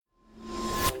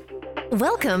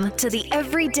Welcome to the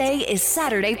Everyday is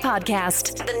Saturday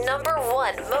podcast, the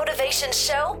 #1 motivation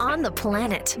show on the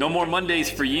planet. No more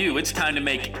Mondays for you. It's time to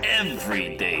make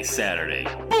every day Saturday.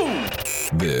 Boom!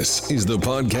 This is the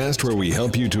podcast where we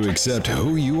help you to accept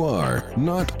who you are,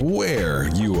 not where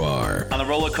you are. On the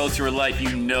roller coaster of life,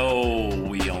 you know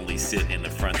we only sit in the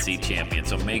front seat, champion.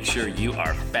 So make sure you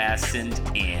are fastened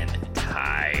and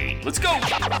tight. Let's go!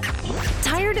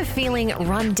 Tired of feeling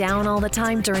run down all the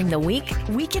time during the week?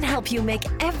 We can help you make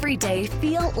every day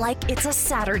feel like it's a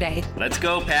Saturday. Let's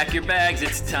go. Pack your bags.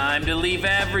 It's time to leave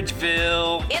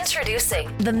Averageville.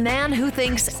 Introducing the man who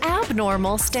thinks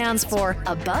abnormal stands for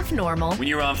above normal. When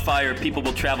you're on fire, people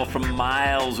will travel from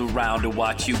miles around to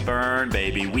watch you burn,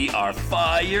 baby. We are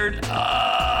fired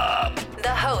up. The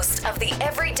host of the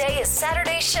Everyday is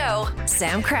Saturday show,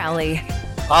 Sam Crowley.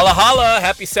 Holla, holla.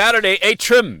 Happy Saturday. A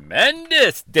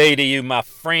tremendous day to you, my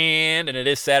friend. And it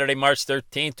is Saturday, March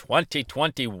 13th,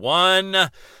 2021.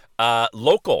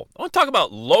 Local. I want to talk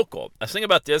about local. I was thinking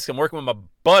about this. I'm working with my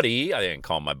buddy. I didn't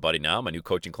call him my buddy now. My new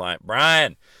coaching client,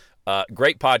 Brian.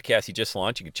 Great podcast he just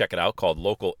launched. You can check it out, called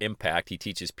Local Impact. He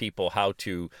teaches people how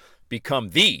to become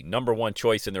the #1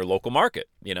 choice in their local market,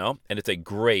 and it's a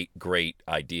great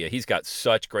idea. He's got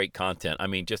such great content. I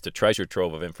mean, just a treasure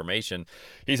trove of information.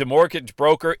 He's a mortgage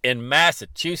broker in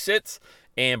Massachusetts,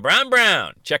 and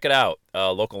Brown, check it out,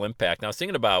 Local Impact. Now, I was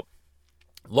thinking about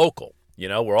local. We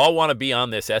all want to be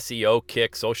on this SEO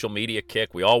kick, social media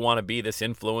kick. We all want to be this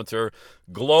influencer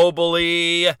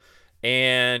globally,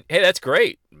 and hey, that's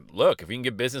great. Look, if you can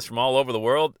get business from all over the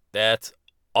world, that's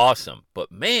awesome.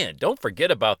 But man, don't forget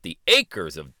about the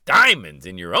acres of diamonds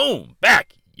in your own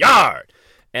backyard.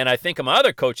 And I think of my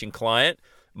other coaching client,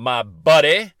 my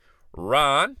buddy,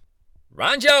 Ron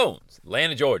Jones,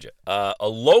 Atlanta, Georgia, a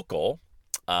local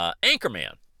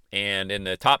anchorman. And in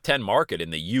the top 10 market in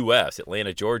the U.S.,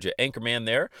 Atlanta, Georgia, anchorman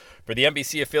there for the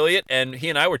NBC affiliate. And he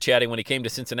and I were chatting when he came to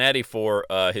Cincinnati for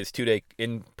his 2-day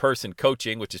in-person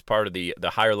coaching, which is part of the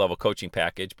higher level coaching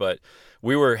package. But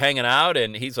we were hanging out,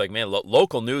 and he's like, man,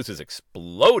 local news is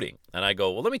exploding. And I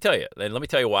go, well, let me tell you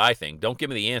why I think. Don't give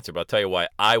me the answer, but I'll tell you why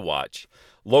I watch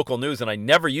local news. And I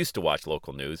never used to watch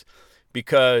local news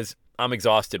because I'm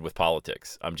exhausted with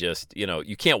politics. I'm just,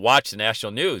 you can't watch the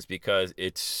national news because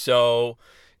it's so...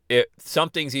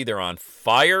 something's either on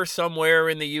fire somewhere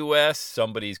in the U.S.,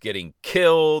 somebody's getting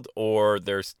killed, or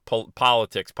there's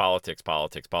politics.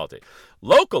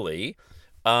 Locally,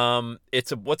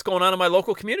 it's what's going on in my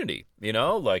local community,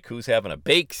 like who's having a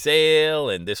bake sale,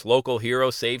 and this local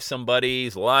hero saved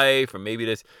somebody's life, or maybe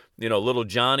this, little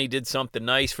Johnny did something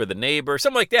nice for the neighbor,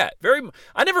 something like that.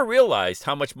 I never realized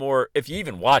how much more, if you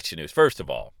even watch the news. First of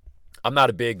all, I'm not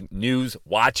a big news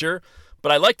watcher,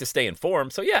 but I like to stay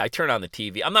informed. So, yeah, I turn on the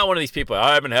TV. I'm not one of these people,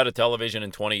 I haven't had a television in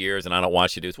 20 years and I don't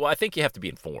watch the news. Well, I think you have to be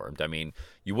informed. I mean,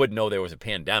 you wouldn't know there was a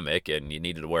pandemic and you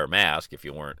needed to wear a mask if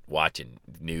you weren't watching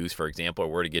news, for example, or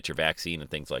where to get your vaccine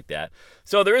and things like that.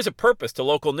 So there is a purpose to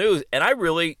local news. And I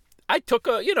like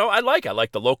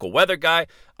the local weather guy.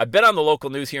 I've been on the local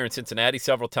news here in Cincinnati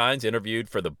several times, interviewed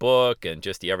for the book and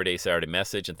just the Everyday Saturday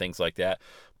Message and things like that.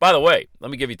 By the way,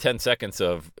 let me give you 10 seconds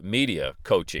of media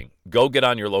coaching. Go get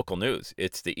on your local news.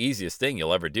 It's the easiest thing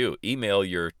you'll ever do. Email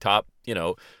your top,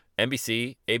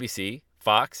 NBC, ABC,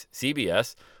 Fox,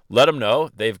 CBS. Let them know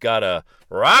they've got a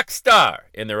rock star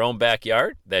in their own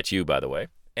backyard. That's you, by the way.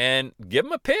 And give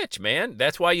them a pitch, man.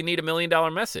 That's why you need $1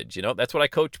 million message. That's what I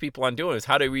coach people on doing, is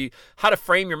how to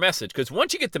frame your message. Because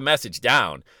once you get the message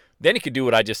down, then you can do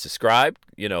what I just described.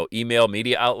 Email,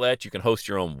 media outlet. You can host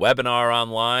your own webinar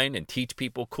online and teach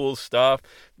people cool stuff.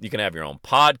 You can have your own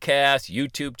podcast,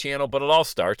 YouTube channel, but it all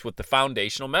starts with the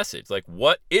foundational message. Like,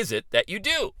 what is it that you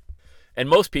do? And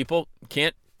most people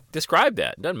can't describe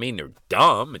that. It doesn't mean they're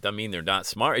dumb. It doesn't mean they're not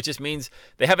smart. It just means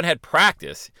they haven't had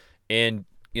practice in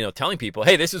telling people,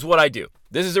 hey, this is what I do.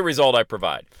 This is the result I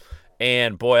provide.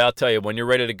 And boy, I'll tell you, when you're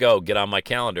ready to go, get on my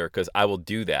calendar, because I will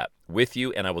do that with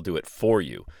you and I will do it for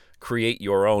you. Create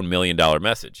your own $1 million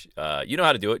message. You know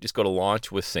how to do it. Just go to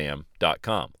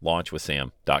launchwithsam.com.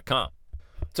 Launchwithsam.com.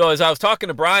 So as I was talking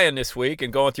to Brian this week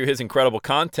and going through his incredible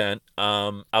content,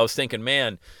 I was thinking,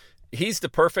 man, he's the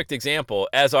perfect example,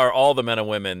 as are all the men and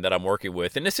women that I'm working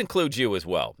with. And this includes you as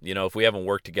well. If we haven't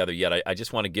worked together yet, I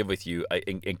just want to get with you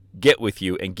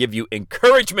and give you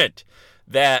encouragement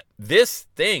that this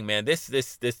thing, man,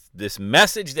 this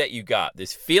message that you got,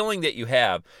 this feeling that you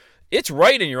have, it's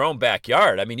right in your own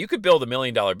backyard. I mean, you could build $1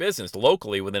 million business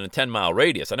locally within a 10-mile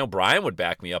radius. I know Brian would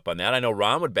back me up on that. I know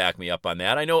Ron would back me up on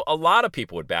that. I know a lot of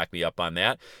people would back me up on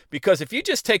that, because if you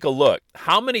just take a look,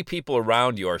 how many people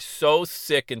around you are so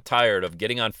sick and tired of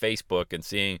getting on Facebook and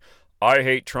seeing I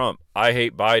hate Trump. I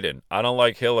hate Biden. I don't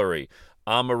like Hillary.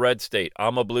 I'm a red state.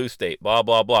 I'm a blue state. Blah,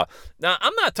 blah, blah. Now,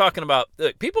 I'm not talking about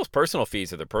people's personal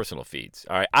feeds are their personal feeds.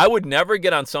 All right. I would never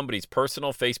get on somebody's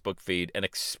personal Facebook feed and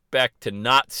expect to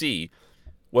not see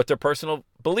what their personal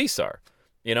beliefs are.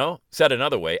 You know, said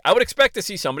another way, I would expect to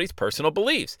see somebody's personal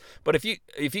beliefs. But if you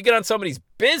get on somebody's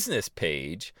business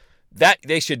page, that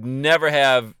they should never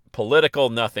have political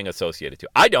nothing associated to.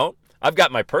 I don't. I've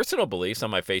got my personal beliefs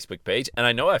on my Facebook page, and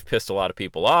I know I've pissed a lot of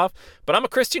people off, but I'm a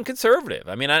Christian conservative.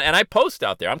 I mean, and I post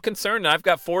out there. I'm concerned, and I've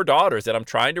got 4 daughters that I'm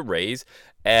trying to raise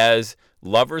as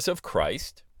lovers of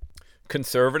Christ,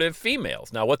 conservative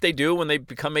females. Now, what they do when they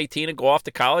become 18 and go off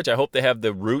to college, I hope they have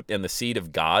the root and the seed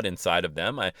of God inside of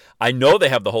them. I know they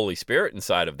have the Holy Spirit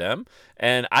inside of them,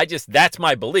 and that's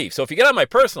my belief. So if you get on my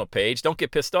personal page, don't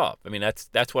get pissed off. I mean,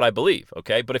 that's what I believe,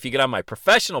 okay? But if you get on my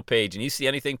professional page and you see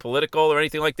anything political or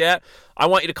anything like that, I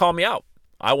want you to call me out.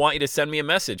 I want you to send me a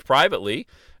message privately,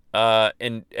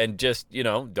 and just, you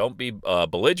know, don't be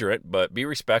belligerent, but be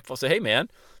respectful. Say, hey, man,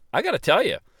 I got to tell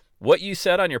you, what you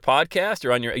said on your podcast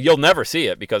or you'll never see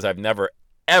it because I've never,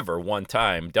 ever one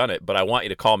time done it, but I want you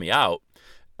to call me out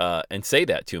and say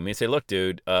that to me and say, look,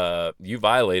 dude, you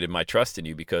violated my trust in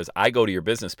you because I go to your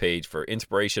business page for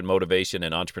inspiration, motivation,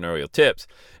 and entrepreneurial tips,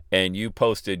 and you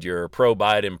posted your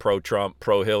pro-Biden, pro-Trump,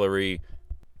 pro-Hillary,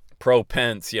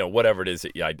 pro-Pence, you know, whatever it is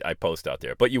that I post out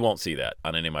there. But you won't see that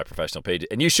on any of my professional pages.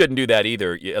 And you shouldn't do that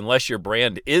either. Unless your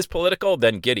brand is political,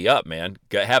 then giddy up, man.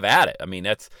 Have at it. I mean,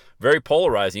 that's very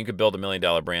polarizing. You could build $1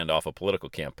 million brand off a political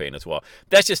campaign as well.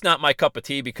 That's just not my cup of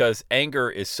tea because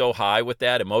anger is so high with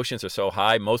that. Emotions are so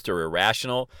high. Most are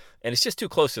irrational. And it's just too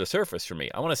close to the surface for me.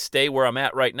 I want to stay where I'm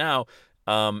at right now,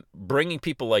 bringing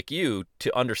people like you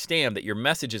to understand that your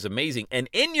message is amazing and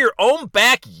in your own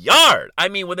backyard. I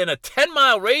mean, within a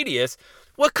 10-mile radius,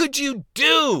 what could you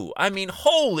do? I mean,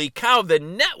 holy cow, the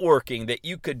networking that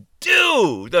you could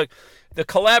do, the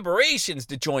collaborations,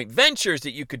 the joint ventures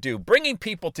that you could do, bringing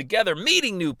people together,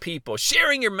 meeting new people,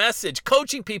 sharing your message,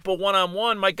 coaching people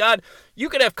one-on-one. My God, you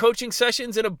could have coaching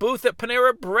sessions in a booth at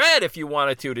Panera Bread if you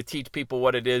wanted to teach people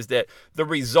what it is that the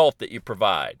result that you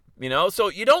provide. You know, so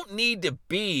you don't need to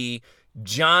be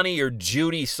Johnny or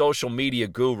Judy social media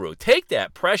guru. Take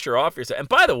that pressure off yourself. And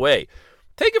by the way,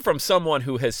 take it from someone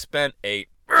who has spent a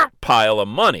pile of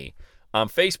money on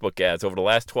Facebook ads over the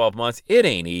last 12 months. It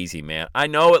ain't easy, man. I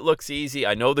know it looks easy.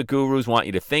 I know the gurus want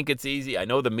you to think it's easy. I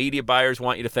know the media buyers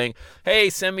want you to think,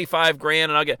 hey, send me $5,000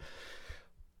 and I'll get...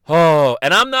 Oh,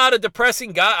 and I'm not a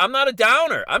depressing guy. I'm not a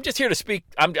downer. I'm just here to speak.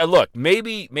 Look,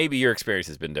 maybe your experience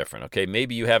has been different, okay?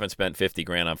 Maybe you haven't spent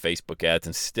 $50,000 on Facebook ads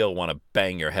and still want to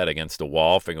bang your head against the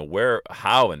wall, thinking,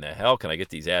 how in the hell can I get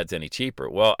these ads any cheaper?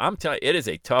 Well, I'm telling you, it is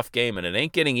a tough game, and it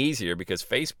ain't getting easier because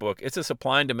Facebook, it's a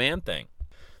supply and demand thing.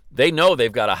 They know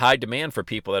they've got a high demand for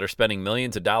people that are spending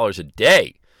millions of dollars a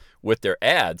day with their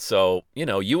ads. So, you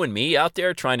know, you and me out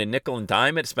there trying to nickel and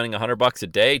dime it, spending $100 a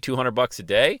day, $200 a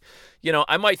day, you know,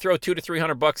 I might throw $200 to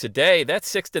 $300 a day.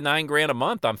 That's $6,000 to $9,000 a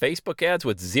month on Facebook ads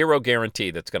with zero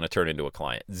guarantee that's going to turn into a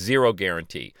client. Zero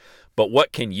guarantee. But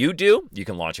what can you do? You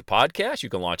can launch a podcast. You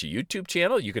can launch a YouTube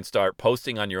channel. You can start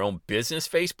posting on your own business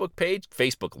Facebook page.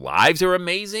 Facebook Lives are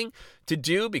amazing to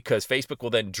do because Facebook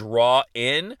will then draw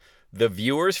in the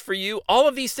viewers for you. All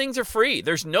of these things are free.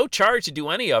 There's no charge to do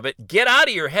any of it. Get out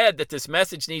of your head that this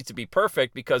message needs to be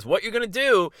perfect because what you're going to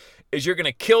do is you're going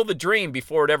to kill the dream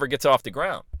before it ever gets off the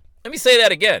ground. Let me say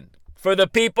that again. For the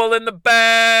people in the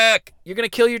back, you're going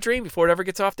to kill your dream before it ever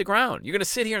gets off the ground. You're going to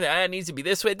sit here and say, it needs to be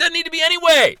this way. It doesn't need to be any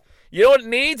way. You know what it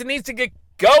needs? It needs to get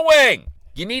going.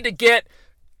 You need to get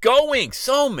going.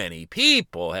 So many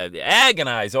people have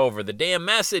agonized over the damn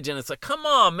message, and it's like, come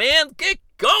on, man, get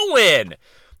going.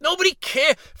 Nobody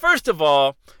cares. First of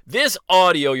all, this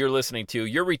audio you're listening to,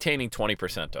 you're retaining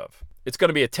 20% of. It's going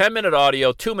to be a 10-minute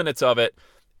audio. 2 minutes of it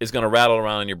is going to rattle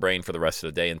around in your brain for the rest of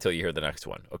the day until you hear the next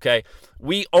one, okay?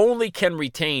 We only can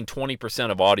retain 20%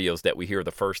 of audios that we hear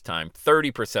the first time,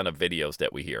 30% of videos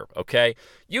that we hear, okay?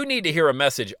 You need to hear a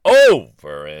message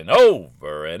over and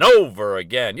over and over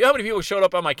again. You know how many people showed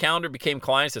up on my calendar, became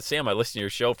clients, and Sam, I listened to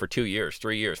your show for 2 years,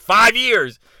 3 years, 5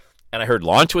 years. And I heard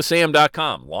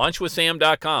launchwithsam.com,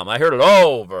 launchwithsam.com. I heard it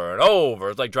over and over.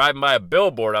 It's like driving by a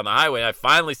billboard on the highway. And I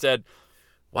finally said,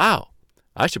 wow,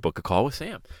 I should book a call with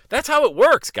Sam. That's how it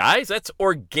works, guys. That's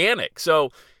organic. So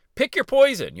pick your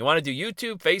poison. You want to do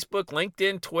YouTube, Facebook,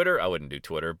 LinkedIn, Twitter. I wouldn't do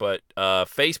Twitter, but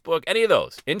Facebook, any of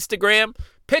those. Instagram,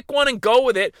 pick one and go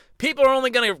with it. People are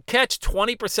only going to catch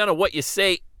 20% of what you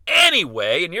say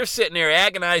anyway, and you're sitting there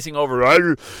agonizing over, I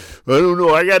don't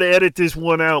know, I got to edit this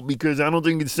one out because I don't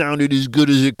think it sounded as good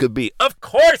as it could be. Of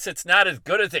course it's not as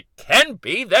good as it can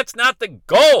be. That's not the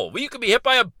goal. Well, you could be hit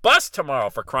by a bus tomorrow,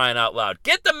 for crying out loud.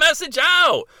 Get the message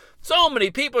out. So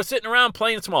many people are sitting around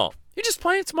playing small. You're just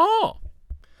playing small.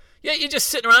 Yeah, you're just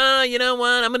sitting around, you know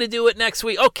what, I'm going to do it next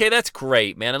week. Okay, that's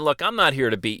great, man. And look, I'm not here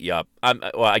to beat you up.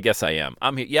 Well, I guess I am. I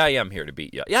am here to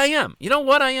beat you up. Yeah, I am. You know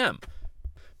what? I am.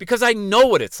 Because I know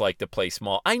what it's like to play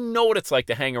small. I know what it's like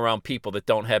to hang around people that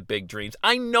don't have big dreams.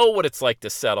 I know what it's like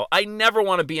to settle. I never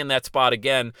want to be in that spot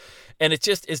again. And it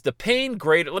just, is the pain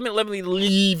greater? Let me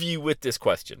leave you with this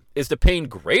question. Is the pain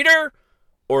greater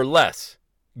or less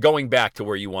going back to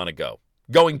where you want to go?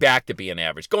 Going back to being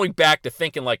average, going back to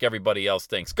thinking like everybody else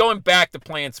thinks, going back to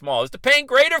playing small. Is the pain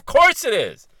greater? Of course it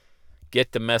is.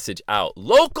 Get the message out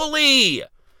locally.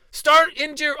 Start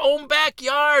in your own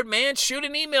backyard, man. Shoot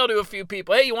an email to a few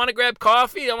people. Hey, you want to grab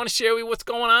coffee? I want to share with you what's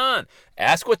going on.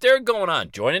 Ask what they're going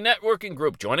on. Join a networking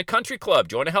group. Join a country club.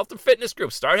 Join a health and fitness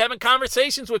group. Start having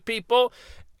conversations with people,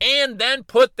 and then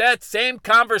put that same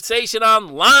conversation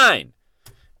online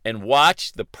and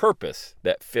watch the purpose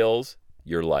that fills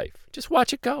your life. Just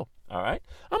watch it go, all right?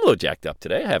 I'm a little jacked up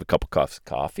today. I have a couple cups of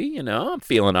coffee, you know. I'm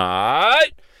feeling all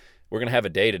right. We're going to have a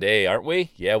day today, aren't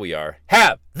we? Yeah, we are.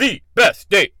 Have the best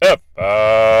day ever.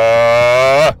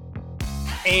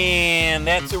 And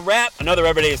that's a wrap. Another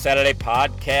Everyday is Saturday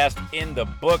podcast in the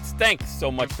books. Thanks so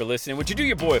much for listening. Would you do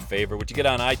your boy a favor? Would you get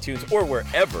on iTunes or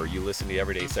wherever you listen to the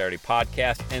Everyday Saturday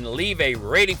podcast and leave a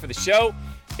rating for the show?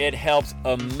 It helps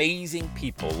amazing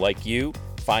people like you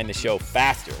find the show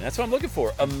faster. And that's what I'm looking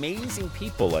for, amazing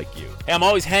people like you. Hey, I'm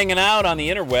always hanging out on the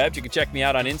interwebs. You can check me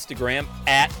out on Instagram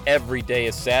at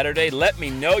EverydayIsSaturday. Let me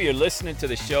know you're listening to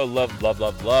the show.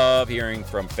 Love hearing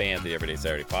from fans of the Everyday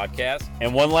Saturday podcast.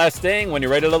 And one last thing, when you're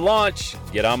ready to launch,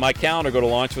 get on my calendar, go to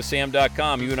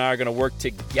launchwithsam.com. You and I are going to work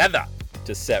together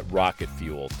to set rocket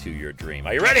fuel to your dream.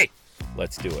 Are you ready?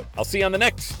 Let's do it. I'll see you on the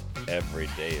next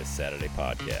Everyday is Saturday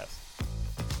podcast.